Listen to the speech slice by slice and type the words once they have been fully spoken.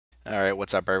All right,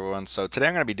 what's up, everyone? So today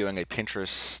I'm going to be doing a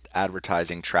Pinterest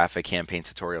advertising traffic campaign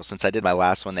tutorial. Since I did my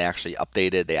last one, they actually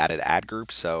updated, they added ad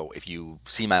groups. So if you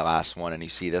see my last one and you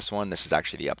see this one, this is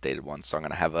actually the updated one. So I'm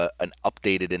going to have an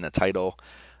updated in the title.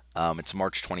 It's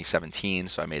March 2017,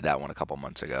 so I made that one a couple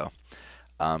months ago.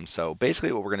 So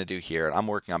basically what we're going to do here, and I'm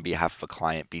working on behalf of a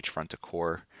client, Beachfront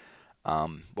Decor.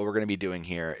 What we're going to be doing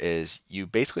here is you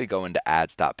basically go into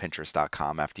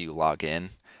ads.pinterest.com after you log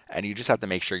in, and you just have to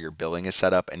make sure your billing is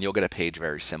set up, and you'll get a page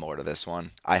very similar to this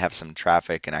one. I have some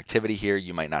traffic and activity here.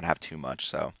 You might not have too much.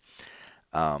 So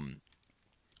what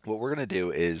we're going to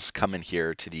do is come in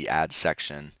here to the ads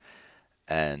section,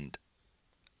 and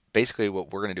basically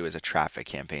what we're going to do is a traffic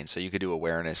campaign. So you could do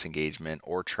awareness, engagement,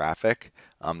 or traffic.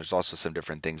 There's also some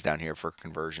different things down here for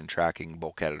conversion tracking,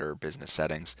 bulk editor, business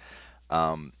settings.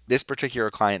 This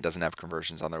particular client doesn't have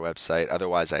conversions on their website.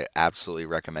 Otherwise, I absolutely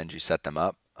recommend you set them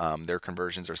up. Their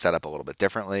conversions are set up a little bit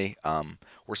differently.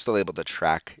 We're still able to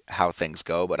track how things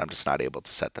go, but I'm just not able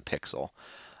to set the pixel.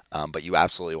 But you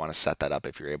absolutely want to set that up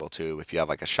if you're able to. If you have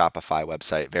like a Shopify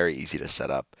website, very easy to set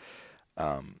up.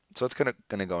 So it's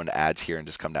gonna go into ads here and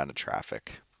just come down to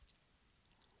traffic.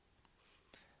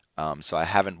 So I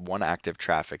haven't one active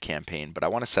traffic campaign, but I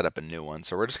want to set up a new one.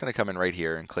 So we're just going to come in right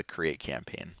here and click Create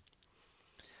Campaign.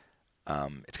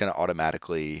 It's going to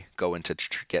automatically go into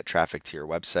get traffic to your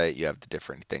website. You have the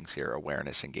different things here,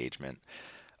 awareness, engagement.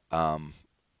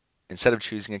 Instead of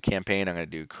choosing a campaign, I'm going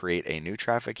to do create a new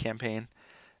traffic campaign.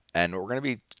 And what we're going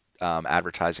to be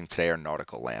advertising today are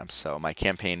nautical lamps. So my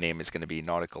campaign name is going to be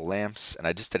nautical lamps, and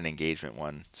I just did an engagement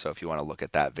one. So if you want to look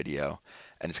at that video,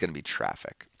 and it's going to be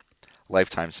traffic.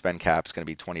 Lifetime spend cap is going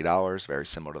to be $20, very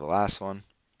similar to the last one.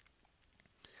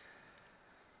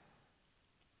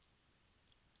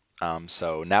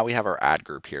 So now we have our ad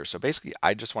group here. So basically,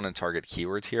 I just want to target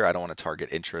keywords here. I don't want to target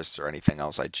interests or anything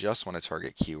else. I just want to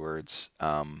target keywords.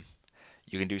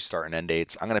 You can do start and end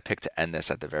dates. I'm going to pick to end this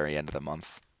at the very end of the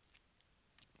month.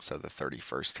 So the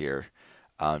 31st here.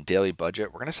 Daily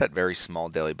budget, we're going to set very small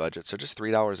daily budget. So just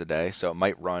 $3 a day. So it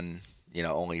might run,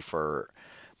 only for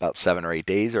about 7 or 8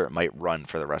 days, or it might run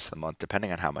for the rest of the month,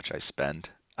 depending on how much I spend.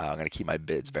 I'm going to keep my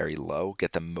bids very low,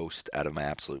 get the most out of my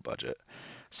absolute budget.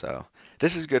 So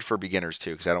this is good for beginners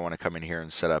too, because I don't want to come in here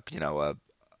and set up, a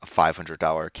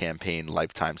 $500 campaign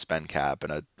lifetime spend cap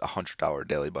and a $100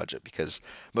 daily budget, because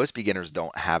most beginners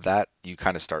don't have that. You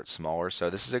kind of start smaller. So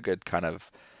this is a good kind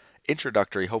of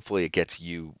introductory. Hopefully it gets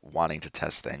you wanting to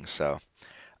test things. So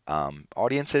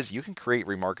audiences, you can create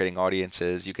remarketing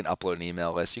audiences. You can upload an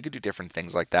email list. You could do different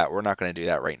things like that. We're not going to do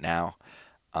that right now.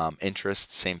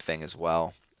 Interests, same thing as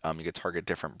well. You could target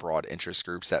different broad interest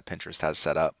groups that Pinterest has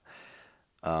set up.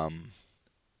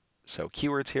 So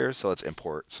keywords here, so let's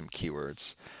import some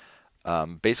keywords.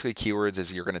 Basically, keywords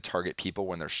is you're going to target people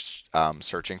when they're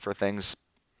searching for things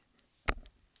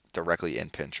directly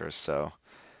in Pinterest. So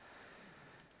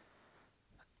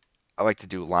I like to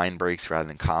do line breaks rather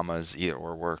than commas, either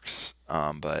or works.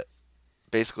 But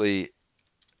basically,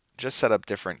 just set up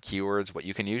different keywords. What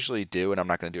you can usually do, and I'm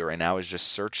not going to do it right now, is just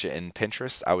search in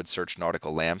Pinterest. I would search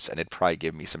nautical lamps, and it'd probably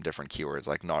give me some different keywords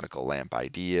like nautical lamp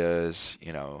ideas,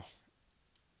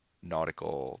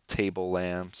 nautical table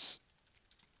lamps,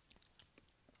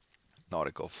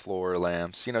 nautical floor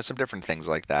lamps, some different things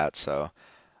like that. So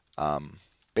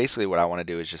basically what I want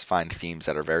to do is just find themes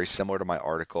that are very similar to my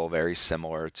article, very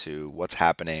similar to what's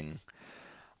happening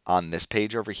on this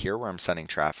page over here where I'm sending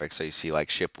traffic. So you see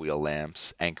like ship wheel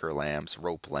lamps, anchor lamps,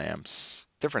 rope lamps,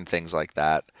 different things like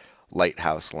that,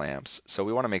 lighthouse lamps. So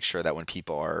we want to make sure that when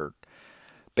people are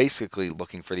basically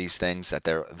looking for these things, that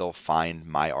they'll find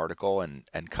my article and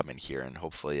come in here and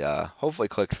hopefully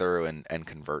click through and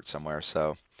convert somewhere.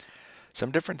 So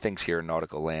some different things here: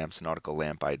 nautical lamps, nautical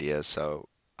lamp ideas. So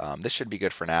this should be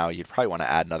good for now. You'd probably want to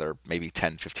add another maybe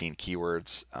 10 15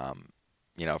 keywords.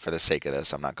 For the sake of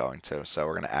this, I'm not going to. So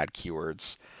we're going to add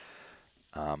keywords.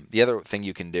 The other thing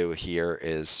you can do here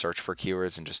is search for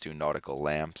keywords and just do nautical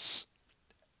lamps,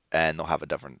 and they'll have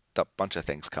a bunch of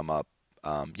things come up.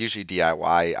 Usually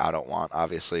DIY, I don't want,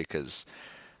 obviously, because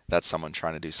that's someone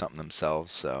trying to do something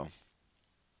themselves. So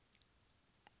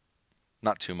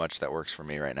not too much that works for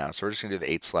me right now. So we're just going to do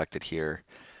the 8 selected here.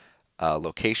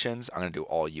 Locations, I'm going to do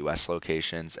all US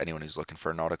locations. Anyone who's looking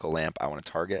for a nautical lamp, I want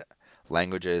to target.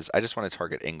 Languages, I just want to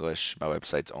target English. My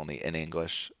website's only in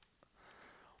English.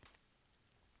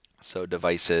 So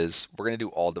devices, we're going to do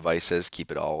all devices, keep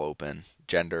it all open.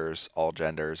 Genders, all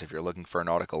genders. If you're looking for a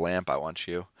nautical lamp, I want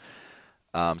you.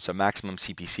 So maximum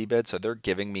CPC bid. So they're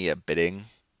giving me a bidding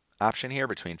option here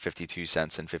between 52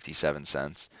 cents and 57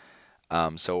 cents.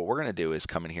 So what we're going to do is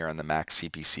come in here on the max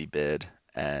CPC bid,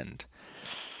 and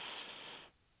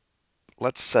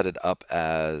let's set it up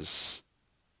as,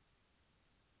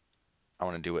 I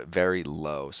want to do it very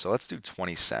low. So let's do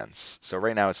 20 cents. So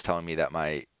right now it's telling me that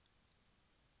my,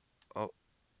 oh,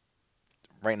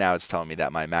 right now it's telling me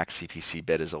that my max CPC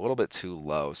bid is a little bit too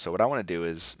low. So what I want to do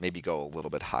is maybe go a little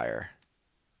bit higher.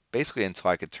 Basically until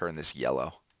I could turn this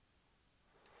yellow.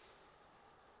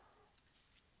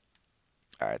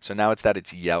 All right, so now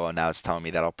it's yellow. Now it's telling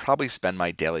me that I'll probably spend my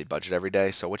daily budget every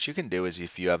day. So what you can do is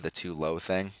if you have the too low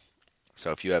thing, so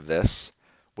if you have this,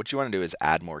 what you want to do is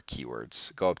add more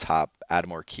keywords. Go up top, add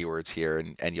more keywords here,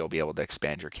 and you'll be able to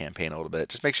expand your campaign a little bit.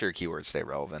 Just make sure your keywords stay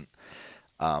relevant.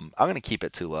 I'm going to keep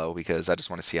it too low because I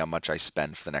just want to see how much I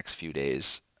spend for the next few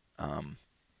days.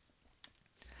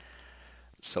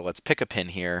 So let's pick a pin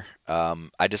here.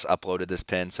 I just uploaded this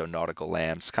pin, so nautical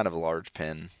lamps, kind of a large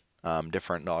pin.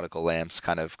 Different nautical lamps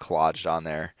kind of collaged on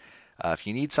there. If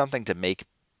you need something to make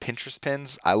Pinterest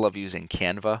pins, I love using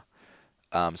Canva.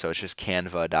 So it's just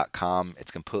canva.com.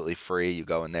 It's completely free. You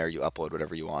go in there, you upload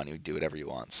whatever you want, you do whatever you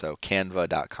want. So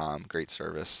canva.com, great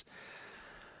service.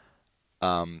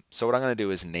 So what I'm going to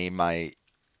do is name my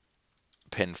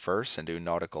pin first and do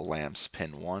nautical lamps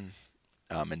pin 1.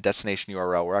 And destination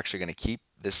URL, we're actually going to keep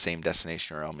this same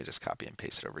destination URL. Let me just copy and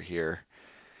paste it over here.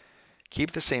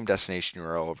 Keep the same destination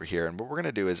URL over here. And what we're going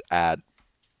to do is add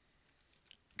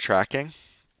tracking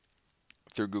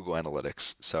through Google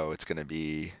Analytics. So it's going to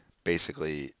be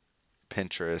basically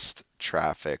Pinterest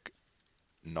traffic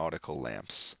nautical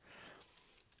lamps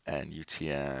and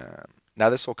UTM. Now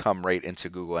this will come right into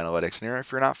Google Analytics. And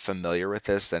if you're not familiar with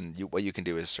this, then what you can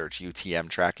do is search UTM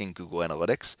tracking Google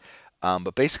Analytics.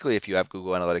 But basically, if you have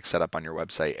Google Analytics set up on your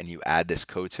website and you add this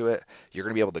code to it, you're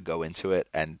going to be able to go into it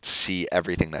and see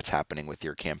everything that's happening with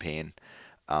your campaign.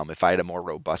 If I had a more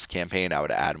robust campaign, I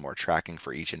would add more tracking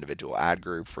for each individual ad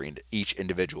group, for each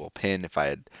individual pin, if I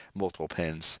had multiple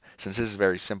pins. Since this is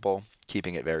very simple,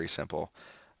 keeping it very simple,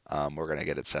 we're going to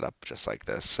get it set up just like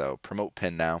this. So promote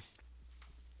pin now.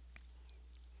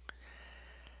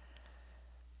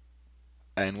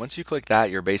 And once you click that,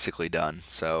 you're basically done.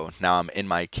 So now I'm in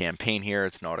my campaign here.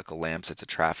 It's nautical lamps. It's a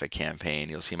traffic campaign.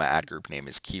 You'll see my ad group name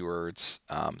is keywords.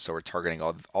 So we're targeting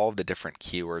all of the different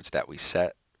keywords that we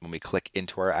set when we click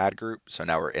into our ad group. So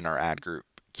now we're in our ad group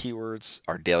keywords.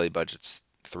 Our daily budget's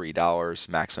 $3.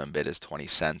 Maximum bid is 20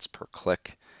 cents per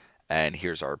click. And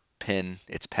here's our pin.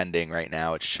 It's pending right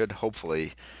now. It should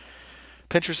hopefully.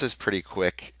 Pinterest is pretty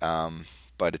quick,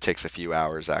 but it takes a few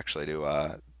hours actually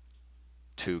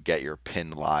to get your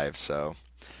pin live. So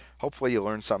hopefully you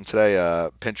learned something today.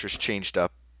 Pinterest changed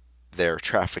up their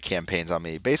traffic campaigns on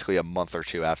me basically a month or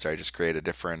two after I just created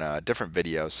a different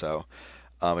video. So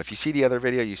if you see the other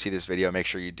video, you see this video, make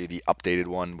sure you do the updated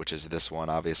one, which is this one.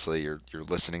 Obviously you're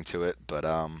listening to it, but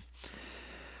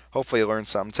hopefully you learned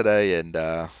something today, and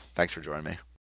thanks for joining me.